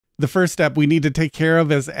The first step we need to take care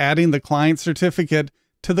of is adding the client certificate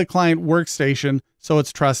to the client workstation so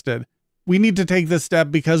it's trusted. We need to take this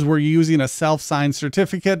step because we're using a self-signed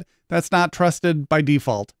certificate that's not trusted by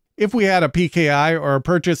default. If we had a PKI or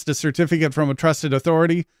purchased a certificate from a trusted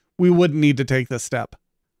authority, we wouldn't need to take this step.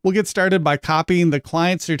 We'll get started by copying the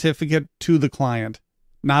client certificate to the client,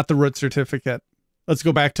 not the root certificate. Let's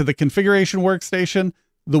go back to the configuration workstation,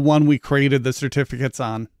 the one we created the certificates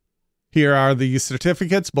on. Here are the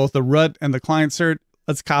certificates, both the root and the client cert.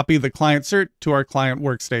 Let's copy the client cert to our client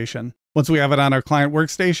workstation. Once we have it on our client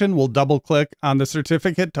workstation, we'll double-click on the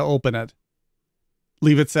certificate to open it.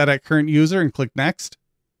 Leave it set at current user and click Next.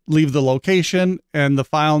 Leave the location and the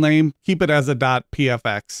file name, keep it as a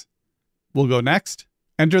 .pfx. We'll go Next.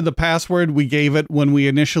 Enter the password we gave it when we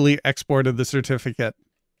initially exported the certificate.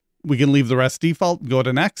 We can leave the rest default and go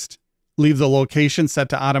to Next. Leave the location set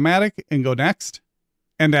to automatic and go Next.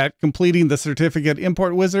 And at completing the certificate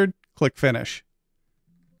import wizard, click Finish.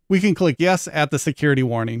 We can click Yes at the security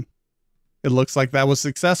warning. It looks like that was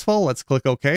successful. Let's click OK.